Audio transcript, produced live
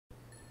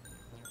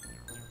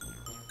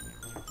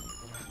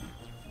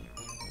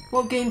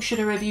What game should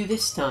I review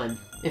this time?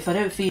 If I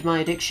don't feed my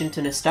addiction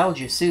to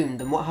nostalgia soon,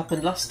 then what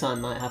happened last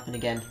time might happen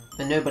again,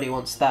 and nobody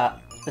wants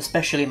that,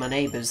 especially my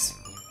neighbours.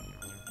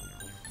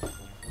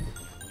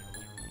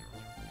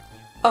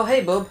 Oh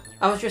hey bub,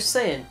 I was just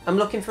saying, I'm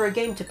looking for a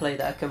game to play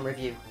that I can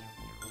review.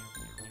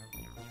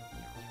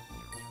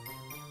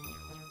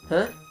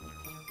 Huh?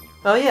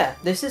 Oh yeah,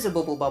 this is a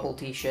Bubble Bobble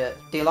t-shirt.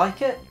 Do you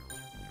like it?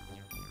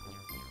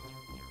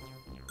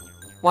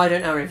 Why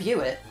don't I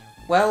review it?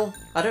 Well,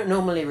 I don't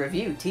normally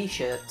review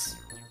t-shirts.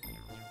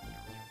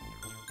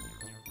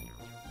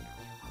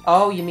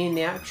 Oh, you mean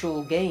the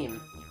actual game?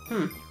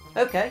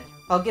 Okay,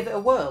 I'll give it a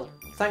whirl.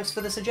 Thanks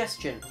for the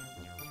suggestion.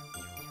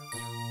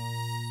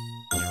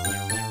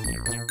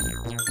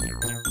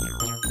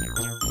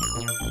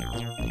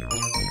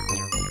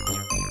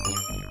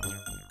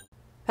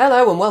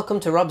 Hello and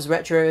welcome to Rob's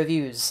Retro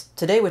Reviews.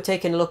 Today we're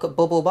taking a look at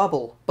Bubble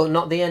Bobble, but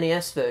not the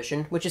NES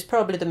version, which is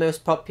probably the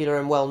most popular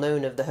and well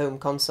known of the home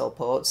console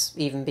ports,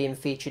 even being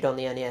featured on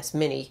the NES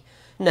Mini.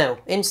 No,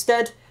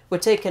 instead, we're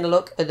taking a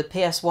look at the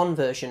PS1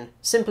 version,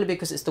 simply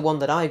because it's the one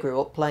that I grew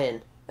up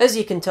playing. As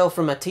you can tell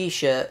from my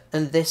t-shirt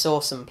and this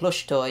awesome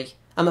plush toy,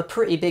 I'm a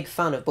pretty big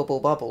fan of Bubble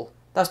Bobble.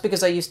 That's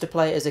because I used to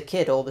play it as a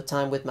kid all the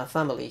time with my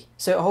family,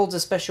 so it holds a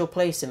special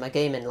place in my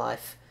gaming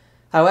life.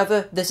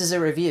 However, this is a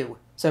review,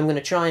 so I'm going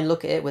to try and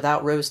look at it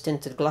without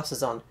rose-tinted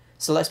glasses on.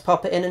 So let's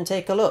pop it in and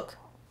take a look.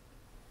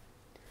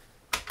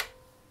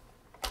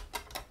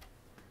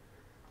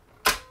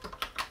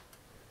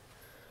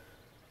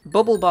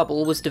 Bubble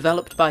Bobble was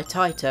developed by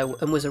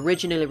Taito and was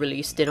originally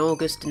released in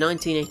August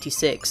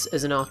 1986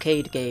 as an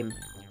arcade game.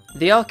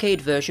 The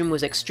arcade version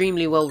was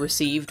extremely well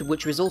received,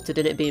 which resulted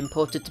in it being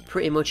ported to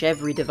pretty much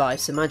every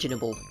device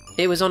imaginable.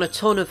 It was on a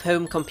ton of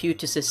home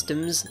computer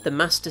systems, the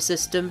Master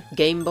System,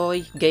 Game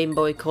Boy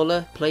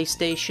Color,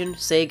 PlayStation,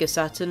 Sega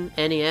Saturn,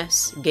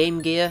 NES,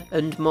 Game Gear,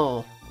 and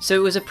more. So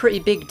it was a pretty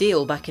big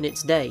deal back in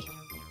its day.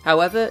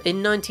 However,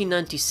 in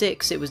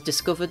 1996 it was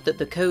discovered that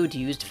the code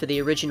used for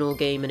the original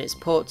game and its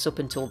ports up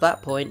until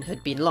that point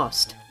had been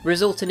lost,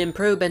 resulting in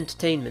Probe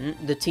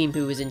Entertainment, the team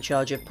who was in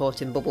charge of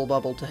porting Bubble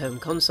Bobble to home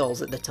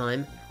consoles at the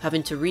time,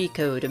 having to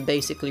recode and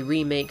basically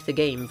remake the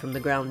game from the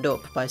ground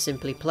up by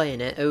simply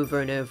playing it over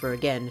and over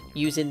again,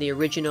 using the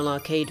original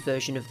arcade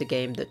version of the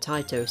game that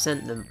Taito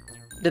sent them.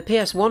 The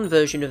PS1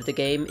 version of the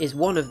game is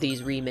one of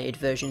these remade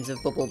versions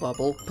of Bubble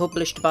Bobble,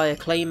 published by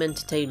Acclaim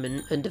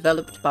Entertainment and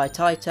developed by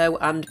Taito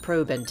and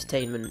Probe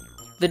Entertainment.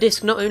 The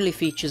disc not only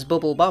features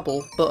Bubble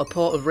Bobble, but a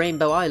port of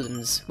Rainbow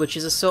Islands, which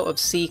is a sort of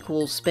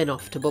sequel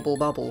spin-off to Bubble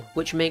Bobble,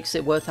 which makes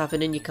it worth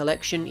having in your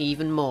collection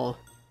even more.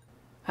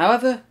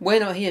 However, we're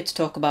not here to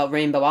talk about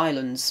Rainbow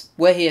Islands,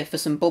 we're here for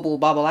some Bubble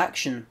Bobble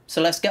action,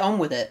 so let's get on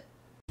with it.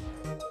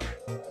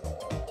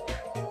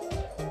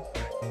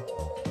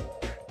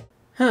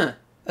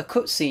 A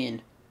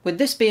cutscene. With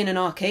this being an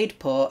arcade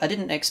port, I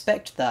didn't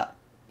expect that.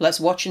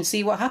 Let's watch and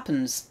see what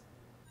happens.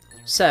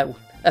 So,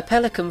 a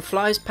pelican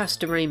flies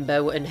past a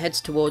rainbow and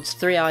heads towards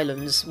 3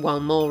 islands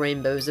while more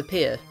rainbows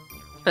appear.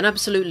 An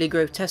absolutely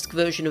grotesque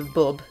version of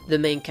Bub, the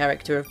main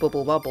character of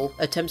Bubble Bobble,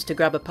 attempts to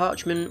grab a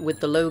parchment with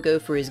the logo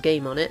for his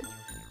game on it.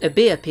 A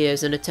bee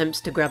appears and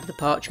attempts to grab the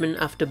parchment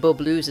after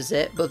Bub loses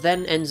it, but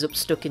then ends up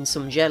stuck in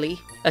some jelly.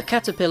 A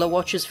caterpillar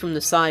watches from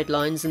the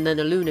sidelines and then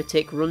a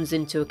lunatic runs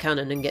into a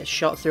cannon and gets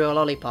shot through a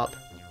lollipop.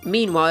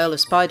 Meanwhile, a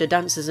spider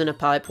dances in a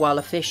pipe while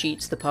a fish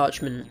eats the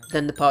parchment,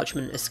 then the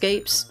parchment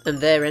escapes, and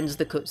there ends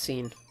the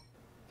cutscene.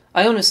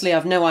 I honestly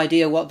have no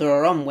idea what they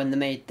were on when they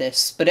made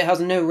this, but it has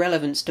no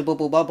relevance to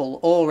Bubble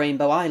Bobble or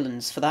Rainbow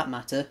Islands for that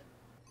matter.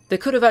 They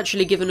could have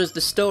actually given us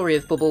the story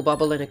of Bubble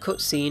Bobble in a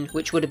cutscene,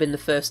 which would have been the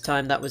first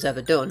time that was ever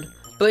done,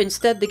 but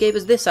instead they gave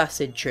us this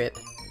acid trip.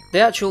 The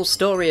actual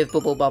story of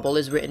Bubble Bobble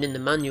is written in the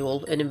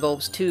manual and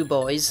involves 2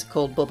 boys,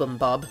 called Bub and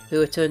Bob, who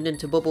are turned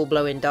into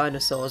bubble-blowing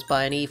dinosaurs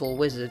by an evil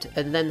wizard,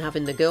 and then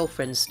having the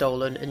girlfriend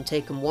stolen and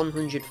taken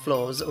 100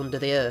 floors under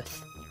the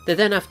earth. They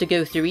then have to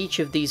go through each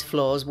of these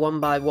floors one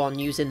by one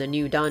using the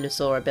new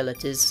dinosaur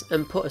abilities,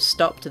 and put a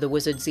stop to the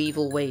wizard's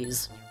evil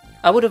ways.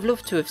 I would have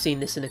loved to have seen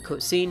this in a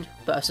cutscene,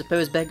 but I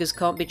suppose beggars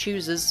can't be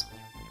choosers.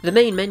 The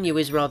main menu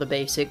is rather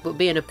basic, but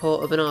being a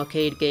port of an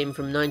arcade game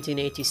from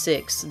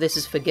 1986, this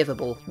is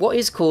forgivable. What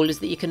is cool is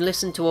that you can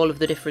listen to all of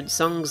the different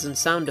songs and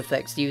sound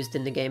effects used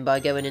in the game by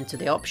going into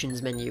the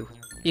options menu.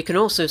 You can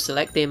also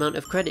select the amount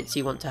of credits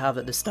you want to have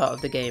at the start of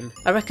the game.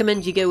 I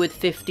recommend you go with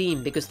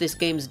 15 because this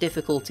game's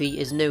difficulty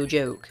is no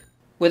joke.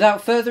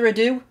 Without further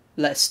ado,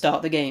 let's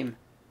start the game.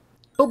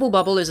 Bubble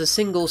Bobble is a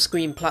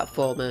single-screen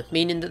platformer,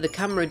 meaning that the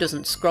camera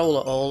doesn't scroll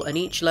at all and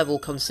each level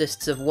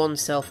consists of one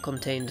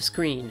self-contained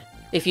screen.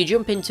 If you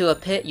jump into a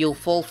pit, you'll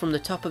fall from the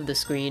top of the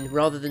screen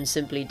rather than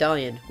simply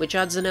dying, which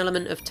adds an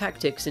element of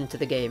tactics into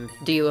the game.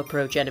 Do you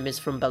approach enemies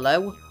from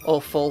below,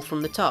 or fall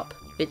from the top?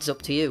 It's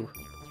up to you.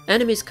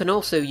 Enemies can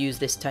also use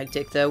this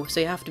tactic though, so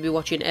you have to be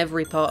watching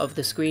every part of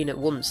the screen at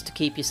once to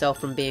keep yourself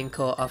from being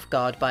caught off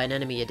guard by an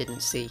enemy you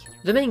didn't see.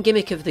 The main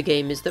gimmick of the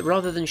game is that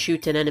rather than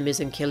shooting enemies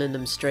and killing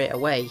them straight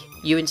away,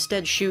 you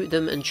instead shoot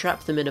them and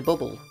trap them in a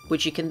bubble,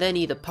 which you can then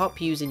either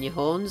pop using your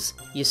horns,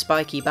 your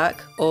spiky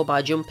back, or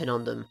by jumping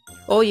on them.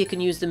 Or you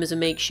can use them as a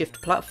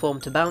makeshift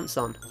platform to bounce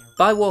on.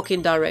 By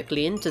walking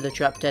directly into the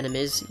trapped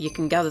enemies, you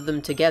can gather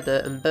them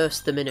together and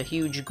burst them in a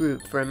huge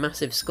group for a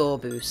massive score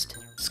boost.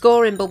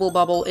 Score in Bubble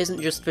Bobble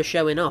isn't just for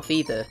showing off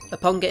either.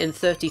 Upon getting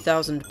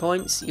 30,000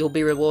 points, you'll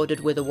be rewarded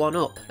with a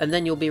 1-up, and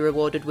then you'll be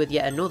rewarded with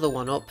yet another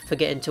 1-up for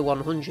getting to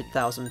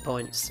 100,000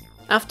 points.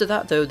 After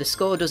that though, the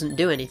score doesn't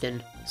do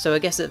anything, so I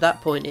guess at that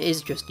point it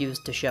is just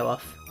used to show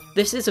off.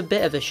 This is a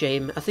bit of a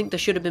shame. I think there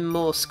should have been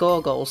more score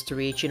goals to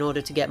reach in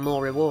order to get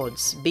more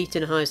rewards.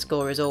 Beating a high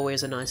score is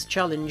always a nice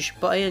challenge,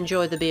 but I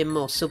enjoy there being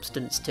more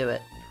substance to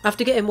it.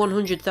 After getting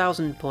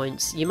 100,000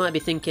 points, you might be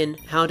thinking,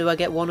 how do I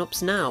get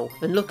 1-ups now?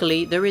 And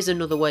luckily, there is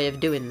another way of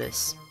doing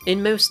this.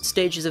 In most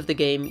stages of the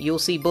game, you'll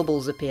see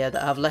bubbles appear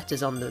that have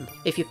letters on them.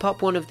 If you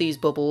pop one of these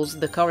bubbles,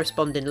 the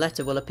corresponding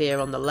letter will appear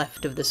on the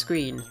left of the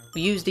screen.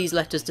 Use these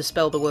letters to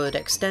spell the word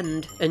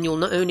extend, and you'll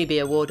not only be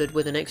awarded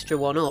with an extra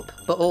 1-up,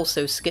 but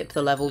also skip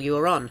the level you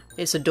are on.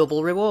 It's a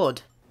double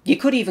reward. You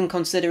could even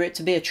consider it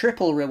to be a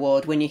triple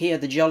reward when you hear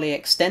the jolly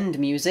extend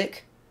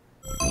music.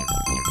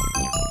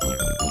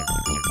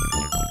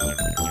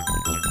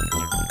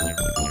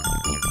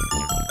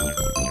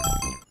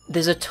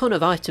 There's a ton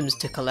of items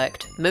to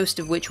collect, most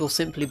of which will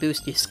simply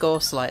boost your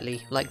score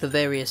slightly, like the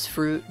various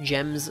fruit,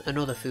 gems and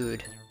other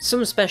food.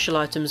 Some special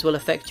items will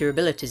affect your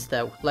abilities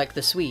though, like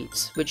the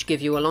sweets, which give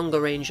you a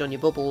longer range on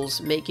your bubbles,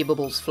 make your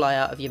bubbles fly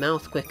out of your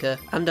mouth quicker,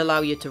 and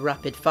allow you to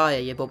rapid fire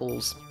your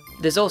bubbles.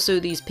 There's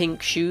also these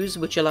pink shoes,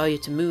 which allow you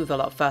to move a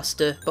lot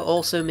faster, but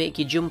also make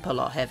you jump a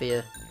lot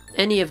heavier.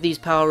 Any of these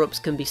power-ups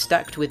can be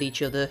stacked with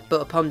each other, but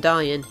upon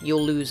dying,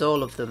 you'll lose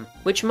all of them.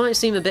 Which might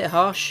seem a bit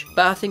harsh,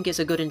 but I think it's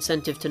a good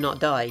incentive to not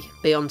die,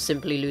 beyond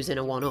simply losing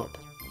a 1-up.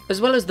 As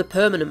well as the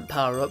permanent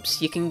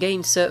power-ups, you can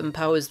gain certain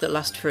powers that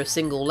last for a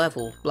single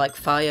level, like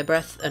Fire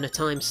Breath and a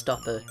Time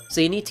Stopper,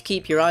 so you need to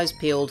keep your eyes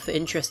peeled for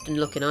interesting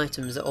looking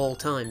items at all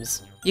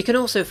times. You can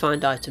also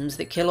find items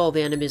that kill all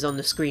the enemies on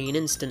the screen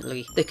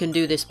instantly. They can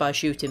do this by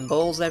shooting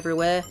balls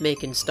everywhere,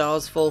 making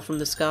stars fall from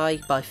the sky,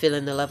 by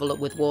filling the level up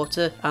with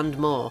water, and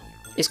more.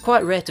 It's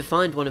quite rare to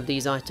find one of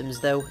these items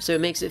though, so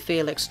it makes it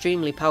feel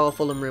extremely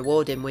powerful and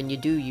rewarding when you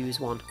do use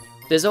one.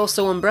 There's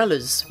also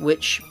umbrellas,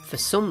 which, for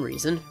some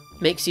reason,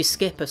 makes you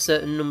skip a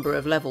certain number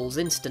of levels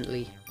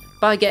instantly.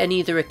 By getting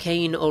either a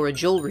cane or a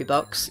jewellery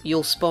box,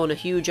 you'll spawn a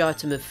huge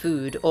item of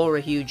food or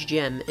a huge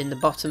gem in the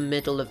bottom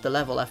middle of the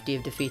level after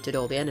you've defeated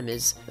all the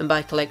enemies, and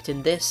by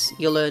collecting this,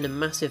 you'll earn a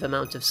massive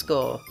amount of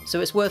score,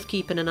 so it's worth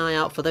keeping an eye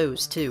out for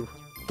those too.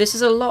 This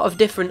is a lot of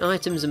different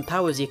items and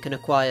powers you can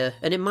acquire,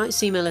 and it might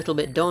seem a little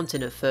bit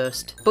daunting at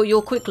first, but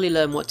you'll quickly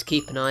learn what to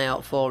keep an eye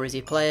out for as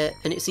you play it,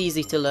 and it's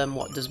easy to learn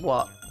what does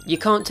what. You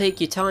can't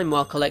take your time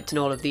while collecting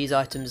all of these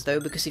items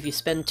though, because if you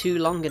spend too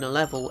long in a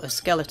level, a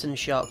skeleton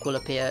shark will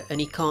appear and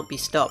he can't be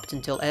stopped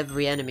until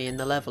every enemy in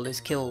the level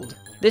is killed.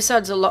 This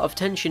adds a lot of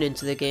tension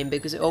into the game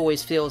because it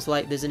always feels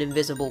like there's an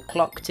invisible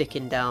clock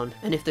ticking down,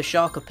 and if the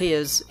shark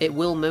appears, it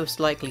will most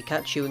likely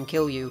catch you and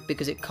kill you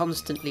because it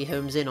constantly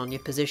homes in on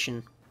your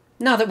position.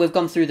 Now that we've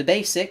gone through the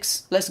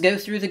basics, let's go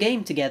through the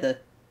game together.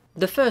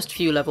 The first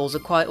few levels are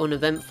quite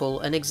uneventful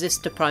and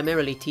exist to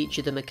primarily teach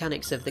you the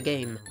mechanics of the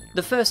game.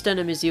 The first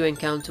enemies you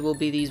encounter will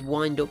be these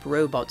wind-up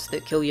robots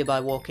that kill you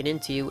by walking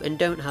into you and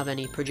don't have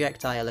any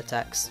projectile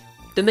attacks.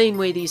 The main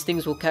way these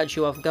things will catch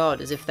you off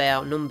guard is if they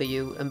outnumber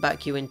you and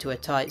back you into a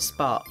tight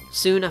spot.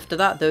 Soon after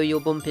that though, you'll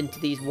bump into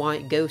these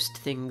white ghost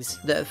things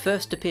that at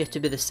first appear to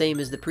be the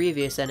same as the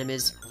previous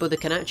enemies, but they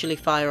can actually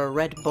fire a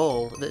red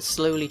ball that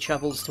slowly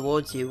travels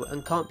towards you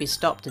and can't be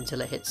stopped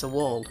until it hits a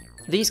wall.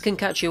 These can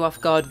catch you off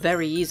guard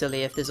very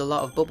easily if there's a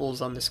lot of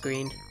bubbles on the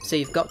screen, so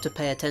you've got to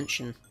pay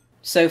attention.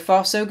 So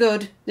far so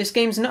good. This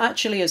game's not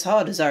actually as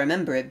hard as I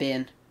remember it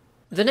being.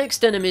 The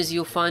next enemies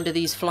you'll find are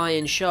these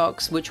flying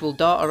sharks, which will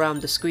dart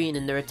around the screen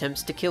in their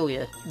attempts to kill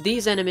you.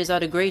 These enemies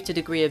add a greater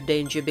degree of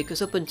danger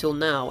because up until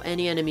now,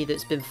 any enemy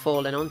that's been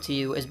falling onto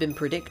you has been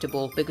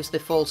predictable because they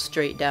fall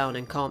straight down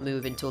and can't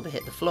move until they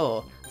hit the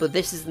floor, but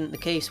this isn't the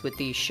case with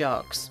these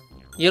sharks.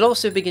 You'll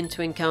also begin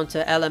to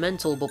encounter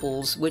elemental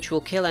bubbles, which will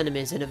kill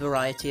enemies in a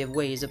variety of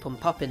ways upon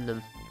popping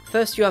them.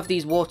 First you have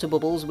these water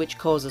bubbles which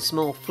cause a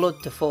small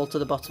flood to fall to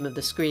the bottom of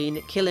the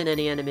screen, killing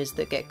any enemies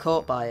that get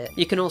caught by it.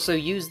 You can also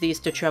use these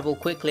to travel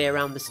quickly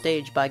around the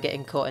stage by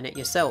getting caught in it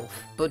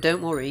yourself, but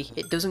don't worry,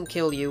 it doesn't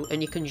kill you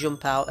and you can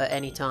jump out at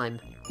any time.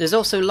 There's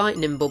also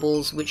lightning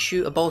bubbles which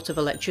shoot a bolt of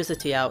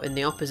electricity out in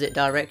the opposite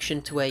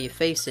direction to where you're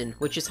facing,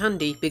 which is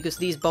handy because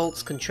these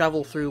bolts can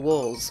travel through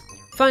walls.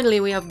 Finally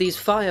we have these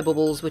fire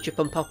bubbles which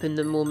upon popping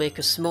them will make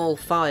a small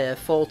fire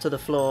fall to the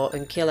floor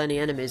and kill any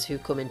enemies who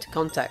come into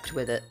contact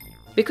with it.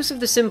 Because of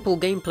the simple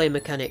gameplay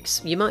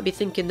mechanics, you might be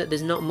thinking that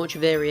there's not much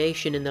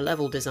variation in the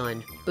level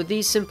design, but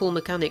these simple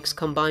mechanics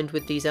combined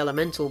with these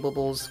elemental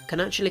bubbles can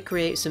actually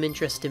create some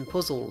interesting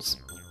puzzles.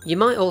 You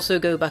might also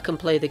go back and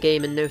play the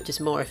game and notice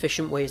more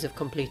efficient ways of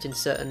completing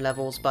certain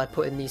levels by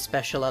putting these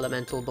special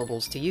elemental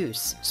bubbles to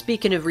use.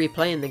 Speaking of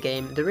replaying the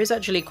game, there is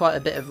actually quite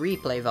a bit of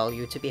replay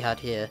value to be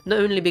had here, not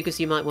only because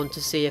you might want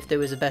to see if there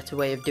was a better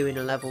way of doing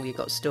a level you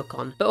got stuck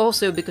on, but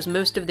also because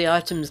most of the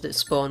items that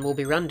spawn will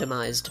be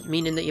randomised,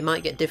 meaning that you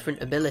might get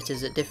different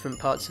abilities at different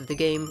parts of the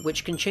game,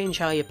 which can change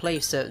how you play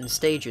certain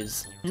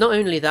stages. Not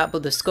only that,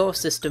 but the score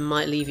system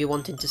might leave you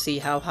wanting to see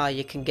how high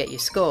you can get your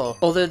score,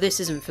 although this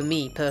isn't for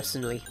me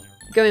personally.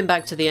 Going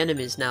back to the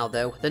enemies now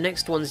though, the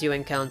next ones you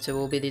encounter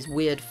will be these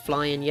weird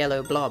flying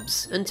yellow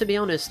blobs, and to be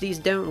honest, these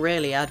don't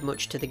really add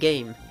much to the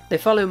game. They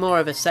follow more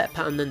of a set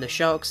pattern than the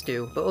sharks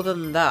do, but other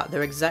than that,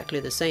 they're exactly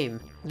the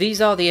same.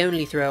 These are the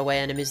only throwaway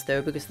enemies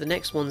though, because the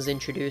next ones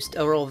introduced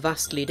are all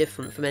vastly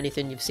different from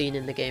anything you've seen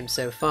in the game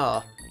so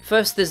far.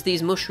 First there's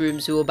these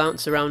mushrooms who will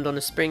bounce around on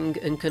a spring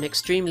and can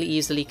extremely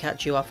easily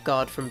catch you off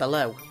guard from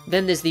below.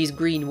 Then there's these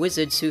green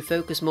wizards who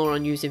focus more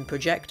on using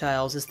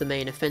projectiles as the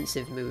main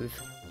offensive move.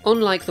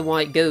 Unlike the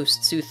white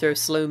ghosts who throw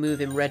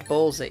slow-moving red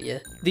balls at you,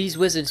 these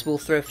wizards will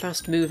throw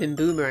fast-moving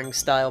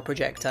boomerang-style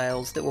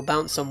projectiles that will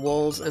bounce on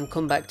walls and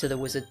come back to the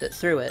wizard that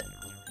threw it.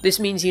 This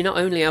means you not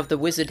only have the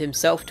wizard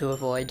himself to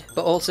avoid,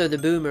 but also the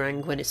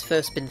boomerang when it's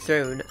first been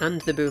thrown,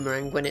 and the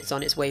boomerang when it's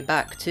on its way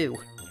back too.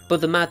 But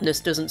the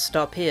madness doesn't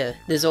stop here.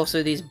 There's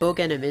also these bug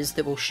enemies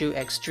that will shoot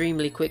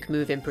extremely quick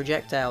moving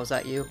projectiles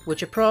at you,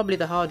 which are probably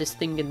the hardest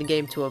thing in the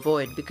game to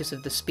avoid because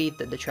of the speed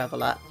that they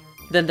travel at.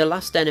 Then the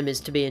last enemies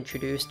to be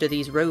introduced are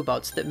these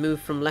robots that move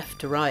from left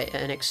to right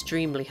at an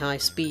extremely high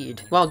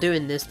speed. While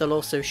doing this, they'll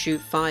also shoot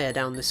fire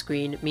down the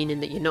screen, meaning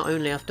that you not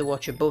only have to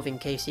watch above in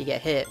case you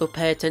get hit, but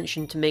pay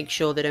attention to make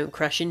sure they don't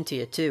crash into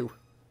you too.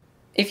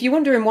 If you're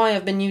wondering why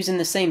I've been using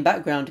the same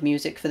background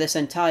music for this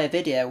entire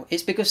video,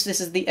 it's because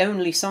this is the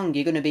only song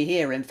you're going to be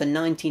hearing for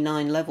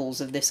 99 levels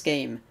of this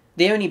game.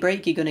 The only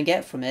break you're going to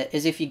get from it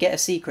is if you get a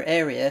secret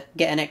area,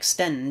 get an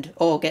extend,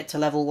 or get to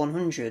level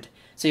 100,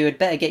 so you had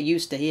better get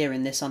used to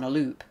hearing this on a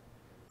loop.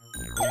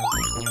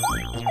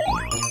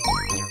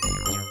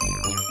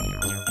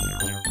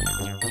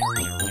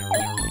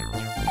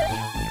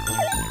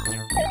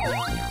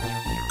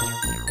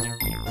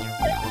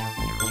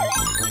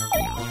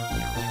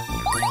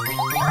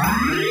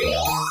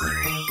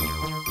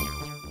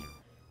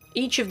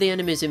 Each of the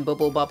enemies in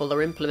Bobble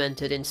are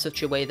implemented in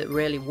such a way that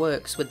really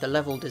works with the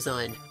level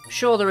design.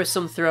 Sure, there are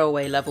some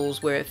throwaway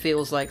levels where it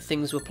feels like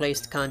things were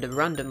placed kind of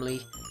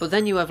randomly, but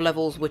then you have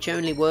levels which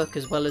only work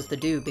as well as they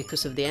do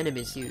because of the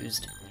enemies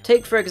used.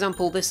 Take for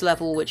example this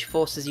level which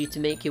forces you to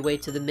make your way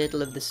to the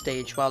middle of the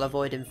stage while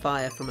avoiding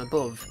fire from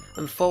above,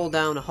 and fall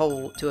down a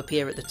hole to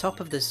appear at the top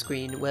of the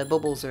screen where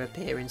bubbles are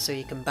appearing so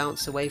you can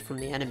bounce away from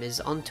the enemies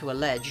onto a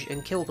ledge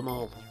and kill them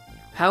all.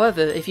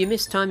 However, if you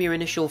mistime your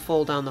initial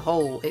fall down the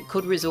hole, it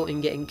could result in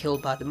getting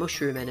killed by the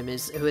mushroom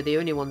enemies, who are the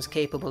only ones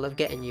capable of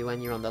getting you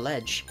when you're on the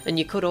ledge, and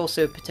you could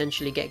also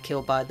potentially get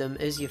killed by them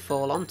as you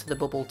fall onto the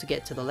bubble to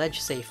get to the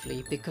ledge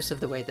safely because of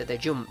the way that they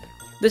jump.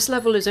 This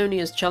level is only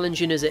as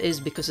challenging as it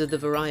is because of the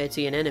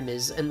variety in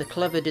enemies and the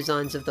clever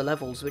designs of the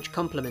levels which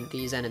complement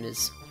these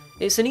enemies.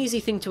 It's an easy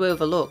thing to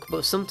overlook,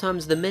 but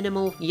sometimes the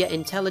minimal yet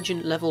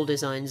intelligent level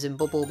designs in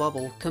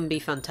Bobble can be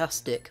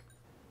fantastic.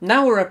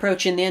 Now we're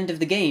approaching the end of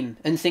the game,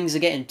 and things are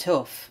getting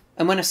tough.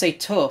 And when I say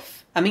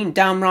tough, I mean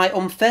downright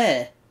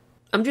unfair.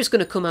 I'm just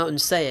going to come out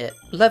and say it.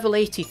 Level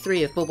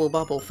 83 of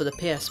Bobble for the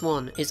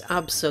PS1 is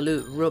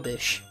absolute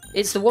rubbish.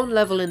 It's the one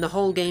level in the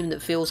whole game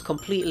that feels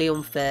completely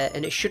unfair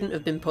and it shouldn't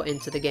have been put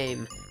into the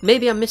game.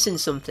 Maybe I'm missing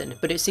something,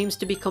 but it seems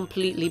to be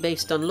completely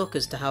based on luck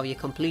as to how you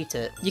complete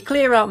it. You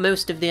clear out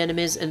most of the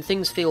enemies and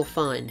things feel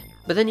fine.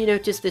 But then you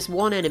notice this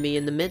one enemy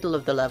in the middle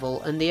of the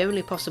level, and the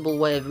only possible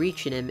way of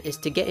reaching him is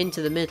to get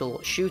into the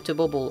middle, shoot a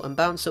bubble and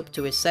bounce up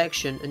to his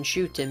section and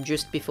shoot him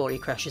just before he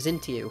crashes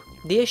into you.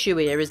 The issue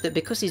here is that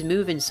because he's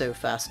moving so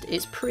fast,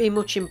 it's pretty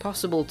much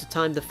impossible to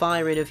time the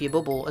firing of your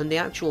bubble and the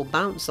actual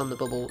bounce on the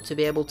bubble to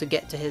be able to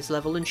get to his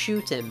level and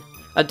shoot him.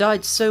 I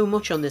died so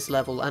much on this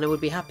level and I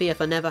would be happy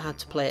if I never had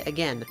to play it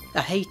again.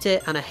 I hate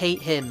it and I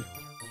hate him.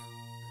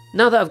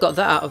 Now that I've got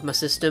that out of my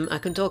system, I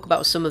can talk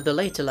about some of the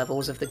later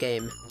levels of the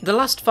game. The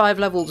last 5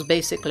 levels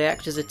basically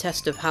act as a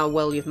test of how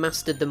well you've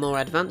mastered the more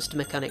advanced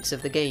mechanics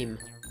of the game.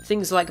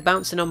 Things like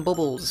bouncing on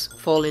bubbles,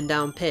 falling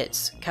down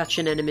pits,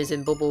 catching enemies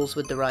in bubbles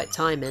with the right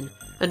timing,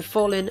 and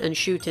falling and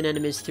shooting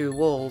enemies through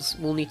walls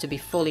will need to be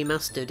fully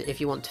mastered if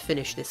you want to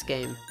finish this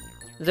game.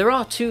 There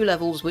are 2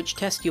 levels which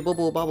test your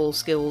Bobble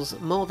skills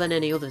more than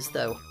any others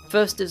though.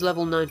 First is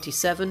level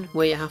 97,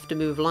 where you have to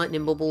move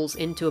lightning bubbles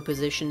into a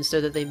position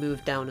so that they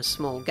move down a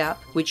small gap,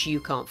 which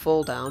you can't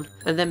fall down,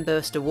 and then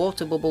burst a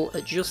water bubble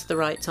at just the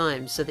right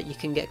time so that you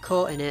can get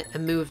caught in it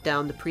and move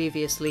down the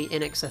previously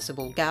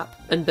inaccessible gap,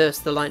 and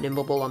burst the lightning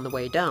bubble on the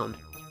way down,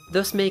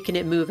 thus making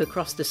it move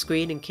across the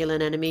screen and kill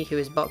an enemy who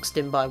is boxed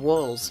in by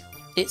walls.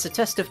 It's a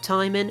test of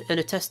timing and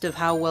a test of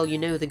how well you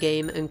know the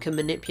game and can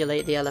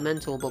manipulate the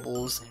elemental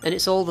bubbles, and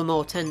it's all the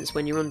more tense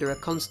when you're under a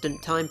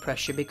constant time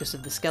pressure because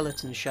of the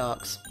skeleton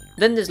sharks.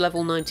 Then there's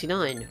level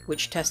 99,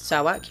 which tests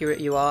how accurate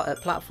you are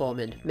at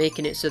platforming,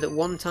 making it so that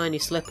one tiny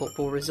slip up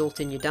will result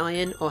in you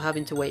dying or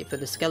having to wait for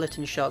the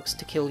skeleton sharks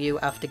to kill you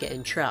after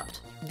getting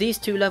trapped. These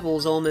two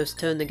levels almost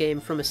turn the game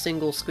from a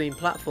single screen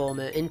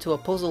platformer into a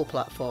puzzle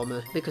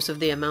platformer because of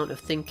the amount of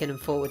thinking and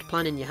forward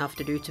planning you have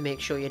to do to make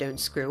sure you don't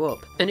screw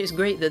up. And it's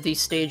great that these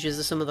stages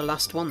are some of the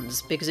last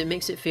ones, because it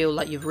makes it feel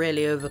like you've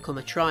really overcome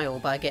a trial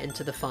by getting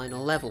to the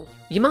final level.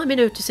 You might be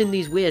noticing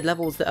these weird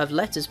levels that have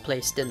letters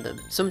placed in them.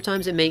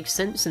 Sometimes it makes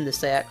sense and they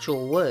say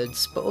actual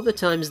words, but other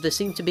times there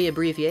seem to be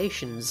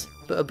abbreviations.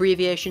 But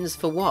abbreviations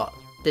for what?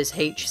 There's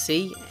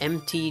HC,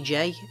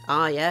 MTJ,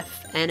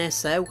 IF,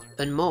 NSO,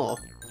 and more.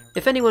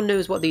 If anyone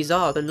knows what these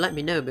are, then let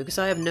me know, because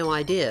I have no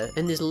idea,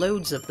 and there's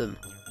loads of them.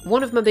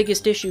 One of my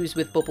biggest issues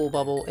with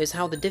Bobble is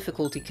how the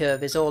difficulty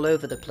curve is all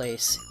over the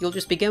place. You'll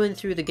just be going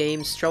through the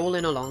game,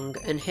 strolling along,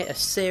 and hit a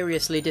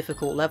seriously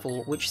difficult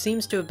level, which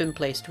seems to have been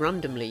placed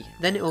randomly.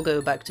 Then it'll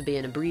go back to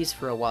being a breeze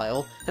for a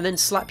while, and then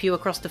slap you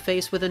across the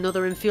face with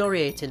another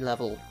infuriating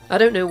level. I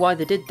don't know why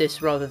they did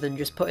this rather than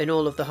just putting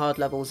all of the hard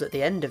levels at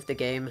the end of the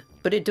game,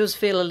 but it does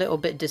feel a little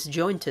bit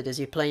disjointed as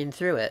you're playing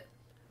through it.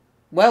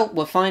 Well,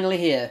 we're finally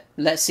here.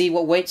 Let's see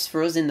what waits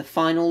for us in the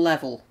final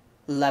level.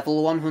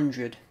 Level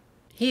 100.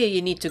 Here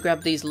you need to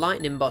grab these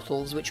lightning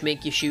bottles which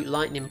make you shoot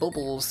lightning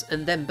bubbles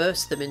and then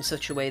burst them in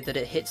such a way that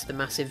it hits the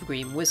massive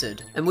green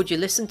wizard. And would you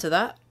listen to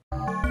that?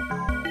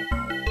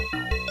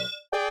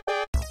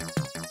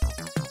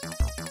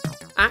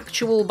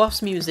 Actual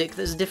boss music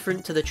that's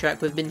different to the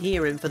track we've been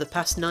hearing for the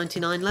past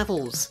 99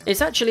 levels.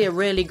 It's actually a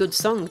really good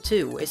song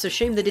too. It's a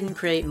shame they didn't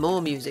create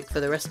more music for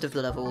the rest of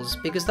the levels,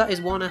 because that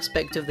is one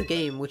aspect of the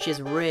game which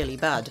is really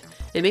bad.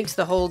 It makes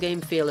the whole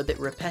game feel a bit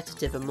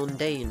repetitive and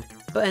mundane.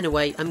 But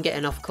anyway, I'm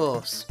getting off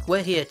course.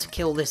 We're here to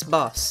kill this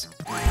boss.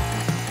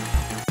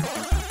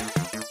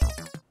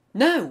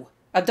 No!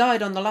 I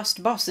died on the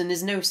last boss and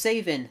there's no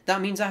saving.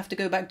 That means I have to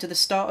go back to the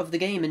start of the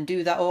game and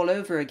do that all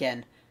over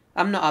again.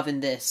 I'm not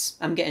having this.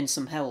 I'm getting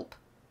some help.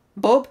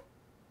 Bob?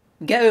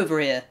 Get over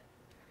here.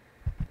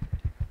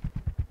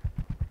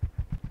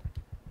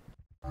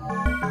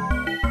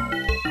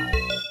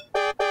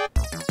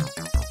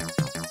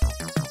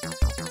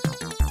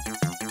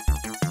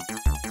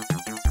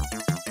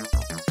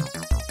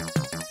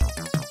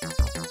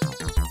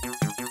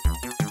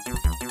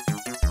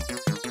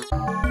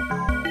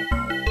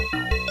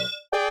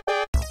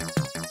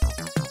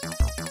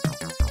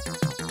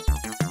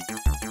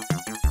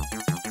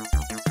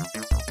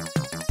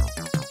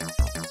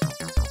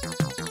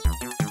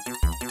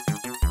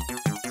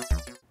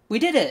 We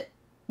did it!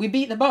 We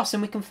beat the boss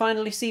and we can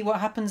finally see what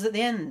happens at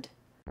the end.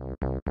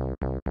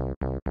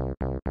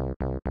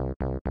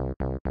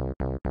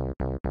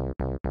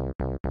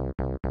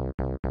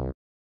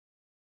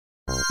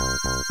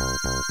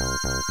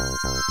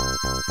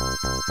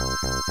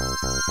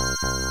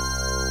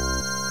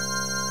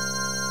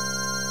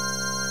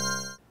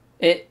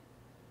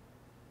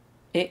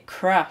 It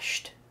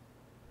crashed.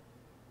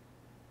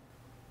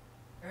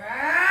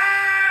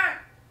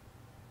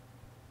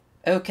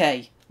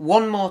 Okay.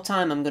 One more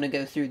time I'm going to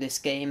go through this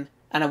game,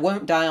 and I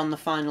won't die on the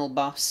final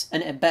boss,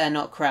 and it better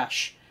not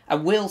crash. I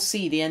will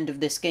see the end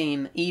of this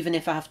game, even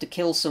if I have to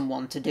kill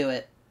someone to do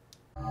it.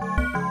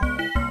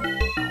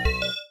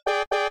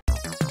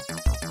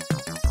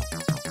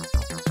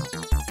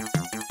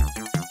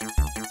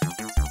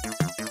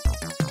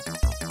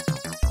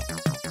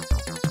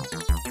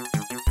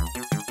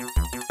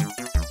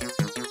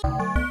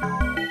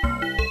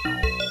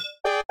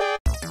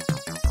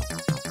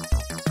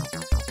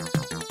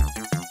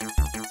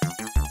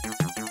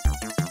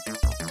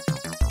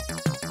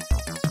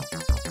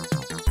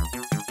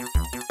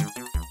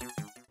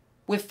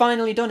 We've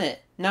finally done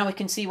it. Now we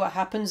can see what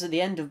happens at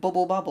the end of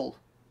Bobble.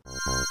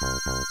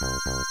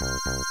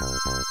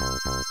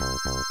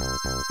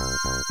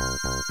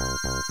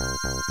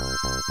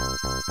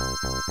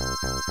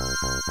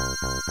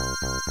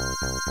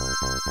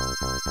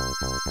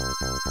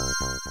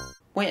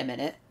 Wait a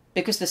minute.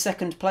 Because the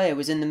second player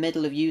was in the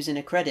middle of using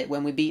a credit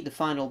when we beat the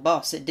final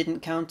boss, it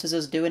didn't count as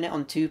us doing it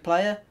on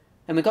 2-player?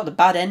 And we got the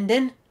bad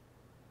ending?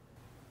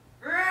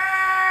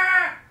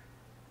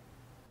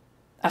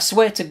 I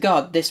swear to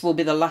God this will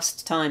be the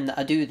last time that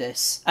I do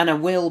this, and I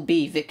will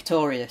be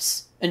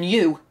victorious. And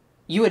you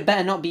had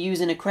better not be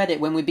using a credit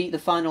when we beat the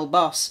final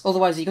boss,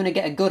 otherwise you're going to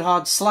get a good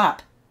hard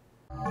slap.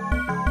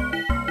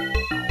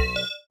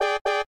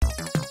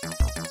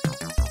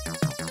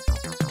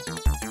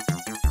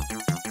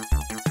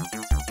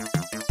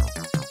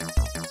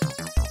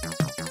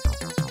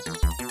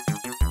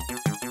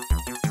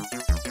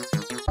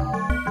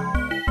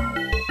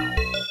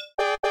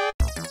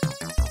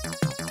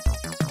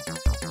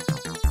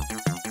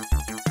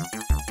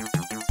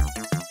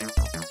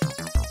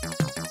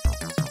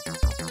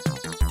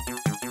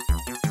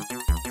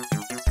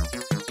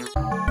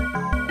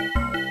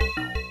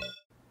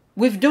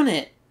 We've done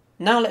it!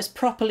 Now let's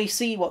properly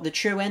see what the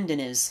true ending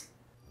is.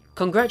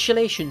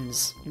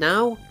 Congratulations!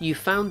 Now you've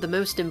found the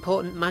most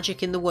important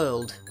magic in the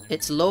world.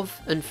 It's love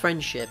and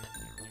friendship.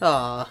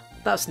 Ah,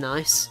 that's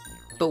nice.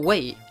 But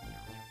wait,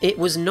 It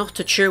was not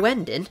a true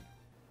ending?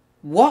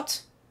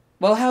 What?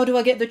 Well, how do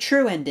I get the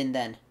true ending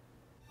then?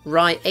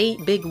 Write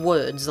 8 big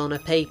words on a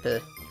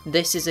paper.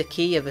 This is a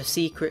key of a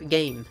secret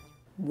game.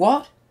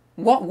 What?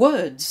 What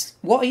words?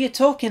 What are you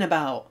talking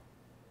about?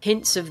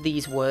 Hints of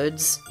these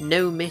words: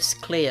 no miss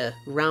clear,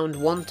 round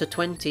 1 to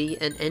 20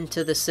 and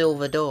enter the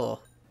silver door.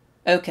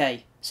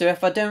 Okay, so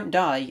if I don't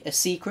die, a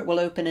secret will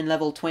open in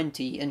level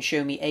 20 and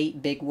show me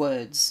 8 big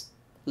words.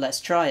 Let's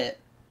try it.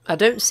 I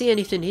don't see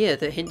anything here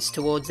that hints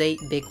towards 8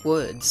 big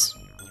words.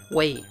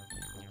 Wait,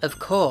 of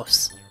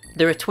course.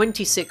 There are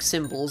 26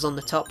 symbols on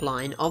the top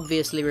line,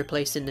 obviously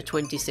replacing the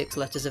 26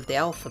 letters of the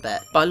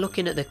alphabet. By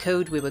looking at the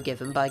code we were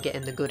given by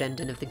getting the good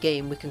ending of the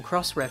game, we can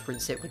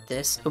cross-reference it with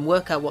this and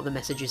work out what the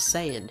message is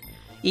saying.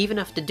 Even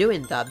after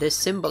doing that, this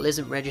symbol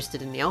isn't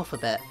registered in the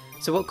alphabet,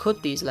 so what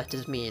could these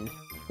letters mean?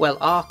 Well,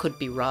 R could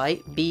be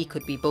right, B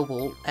could be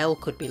bubble, L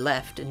could be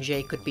left, and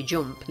J could be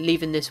jump,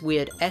 leaving this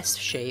weird S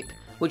shape,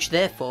 which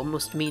therefore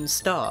must mean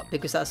start,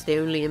 because that's the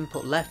only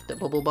input left that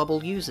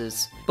Bobble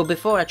uses. But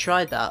before I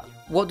try that,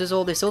 what does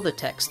all this other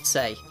text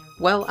say?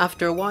 Well,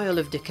 after a while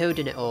of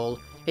decoding it all,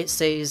 it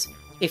says,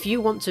 if you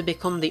want to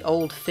become the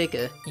old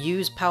figure,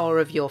 use power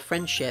of your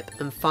friendship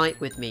and fight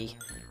with me.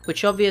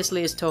 Which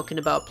obviously is talking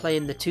about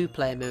playing the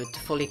 2-player mode to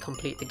fully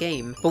complete the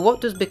game. But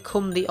what does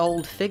become the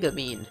old figure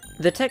mean?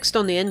 The text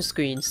on the end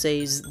screen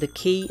says the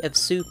key of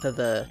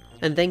Superver,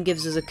 and then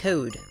gives us a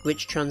code,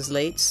 which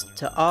translates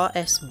to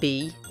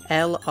RSB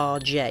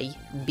LRJBS.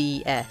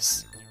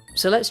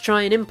 So let's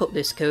try and input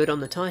this code on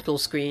the title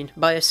screen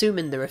by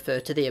assuming they refer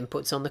to the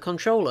inputs on the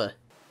controller.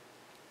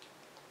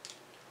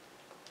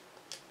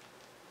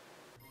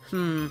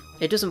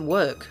 It doesn't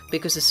work,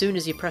 because as soon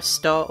as you press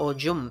start or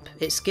jump,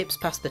 it skips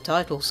past the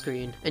title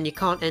screen, and you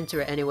can't enter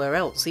it anywhere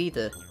else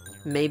either.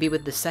 Maybe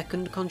with the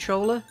second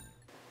controller?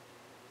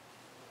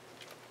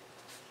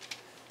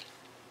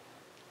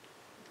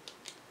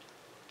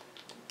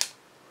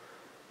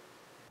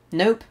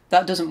 Nope,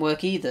 that doesn't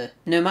work either.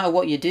 No matter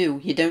what you do,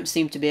 you don't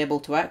seem to be able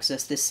to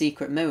access this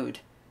secret mode.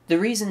 The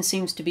reason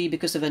seems to be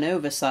because of an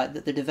oversight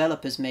that the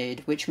developers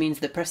made, which means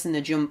that pressing the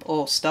jump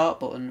or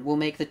start button will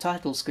make the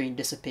title screen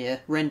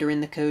disappear,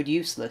 rendering the code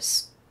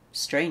useless.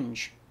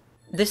 Strange.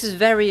 This is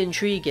very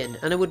intriguing,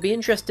 and I would be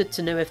interested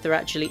to know if there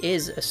actually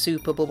is a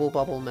Super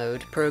Bobble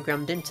mode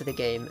programmed into the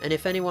game, and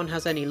if anyone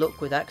has any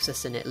luck with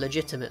accessing it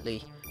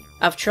legitimately.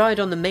 I've tried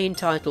on the main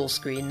title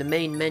screen, the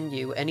main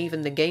menu, and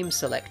even the game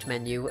select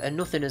menu, and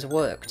nothing has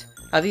worked.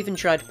 I've even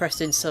tried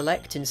pressing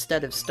select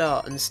instead of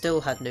start and still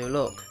had no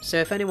luck, so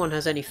if anyone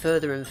has any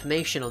further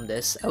information on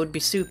this, I would be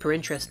super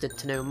interested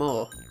to know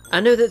more. I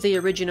know that the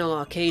original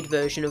arcade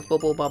version of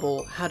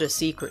Bobble had a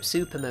secret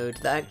super mode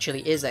that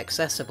actually is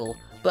accessible,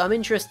 but I'm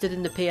interested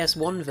in the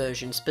PS1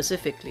 version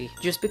specifically,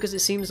 just because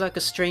it seems like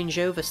a strange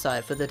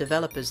oversight for the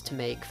developers to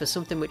make for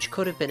something which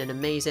could have been an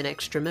amazing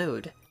extra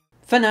mode.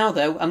 For now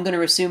though, I'm going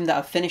to assume that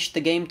I've finished the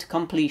game to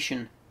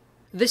completion.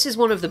 This is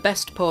one of the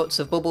best ports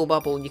of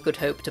Bobble you could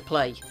hope to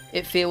play.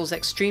 It feels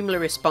extremely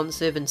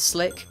responsive and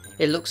slick,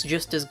 it looks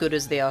just as good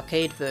as the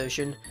arcade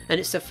version, and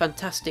it's a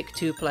fantastic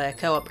 2-player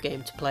co-op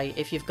game to play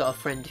if you've got a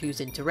friend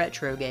who's into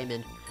retro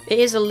gaming. It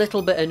is a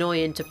little bit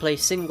annoying to play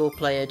single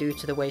player due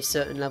to the way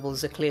certain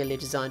levels are clearly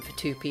designed for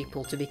 2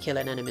 people to be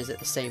killing enemies at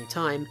the same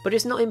time, but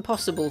it's not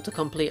impossible to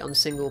complete on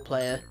single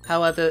player,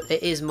 however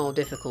it is more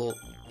difficult.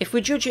 If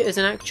we judge it as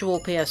an actual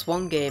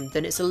PS1 game,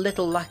 then it's a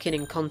little lacking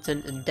in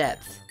content and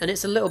depth, and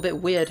it's a little bit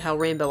weird how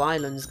Rainbow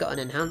Island's got an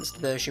enhanced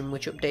version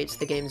which updates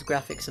the game's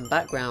graphics and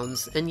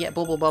backgrounds, and yet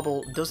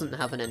Bobble doesn't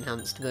have an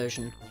enhanced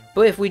version.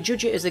 But if we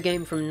judge it as a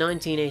game from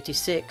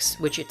 1986,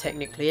 which it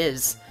technically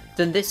is,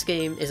 then this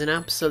game is an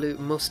absolute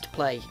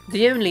must-play.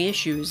 The only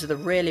issues are the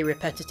really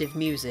repetitive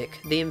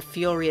music, the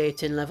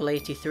infuriating level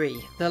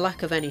 83, the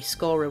lack of any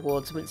score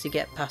rewards once you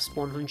get past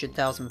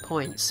 100,000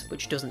 points,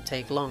 which doesn't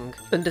take long,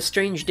 and the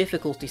strange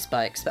difficulty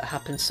spikes that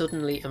happen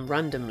suddenly and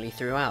randomly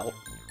throughout.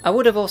 I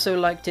would have also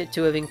liked it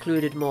to have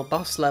included more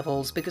boss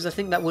levels, because I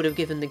think that would have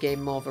given the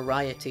game more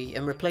variety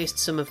and replaced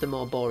some of the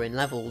more boring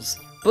levels.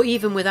 But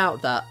even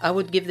without that, I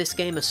would give this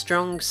game a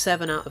strong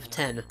 7 out of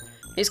 10.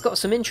 It's got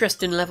some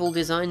interesting level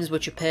designs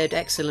which are paired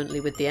excellently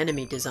with the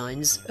enemy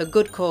designs, a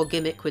good core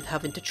gimmick with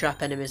having to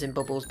trap enemies in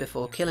bubbles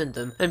before killing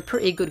them, and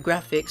pretty good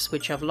graphics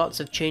which have lots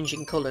of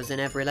changing colours in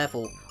every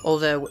level,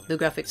 although the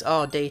graphics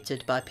are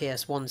dated by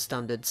PS1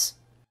 standards.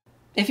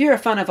 If you're a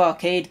fan of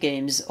arcade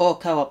games or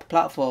co-op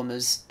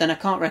platformers, then I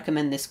can't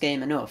recommend this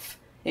game enough.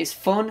 It's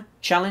fun,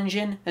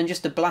 challenging, and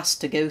just a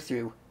blast to go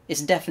through.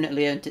 It's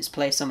definitely earned its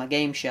place on my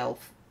game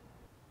shelf.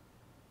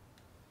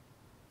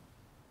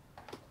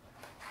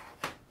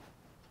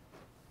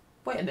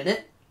 Wait a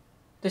minute,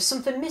 there's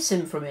something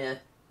missing from here.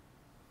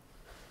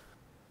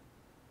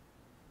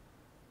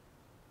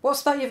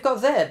 What's that you've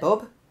got there,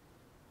 Bob?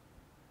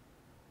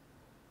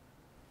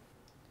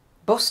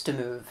 Buster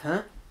move,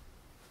 huh?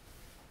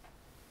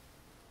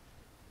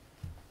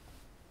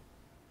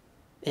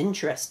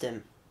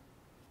 Interesting.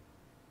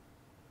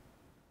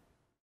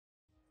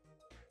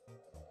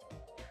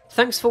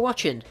 Thanks for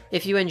watching.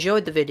 If you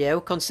enjoyed the video,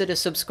 consider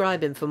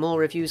subscribing for more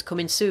reviews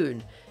coming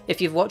soon. If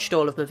you've watched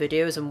all of my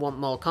videos and want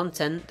more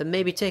content, then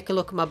maybe take a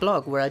look at my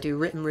blog where I do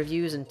written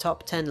reviews and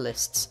top 10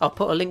 lists. I'll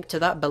put a link to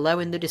that below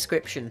in the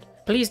description.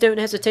 Please don't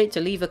hesitate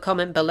to leave a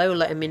comment below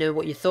letting me know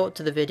what you thought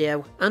to the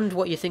video, and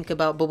what you think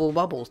about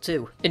Bobble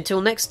too. Until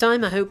next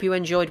time, I hope you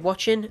enjoyed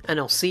watching, and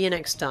I'll see you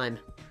next time.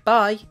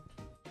 Bye!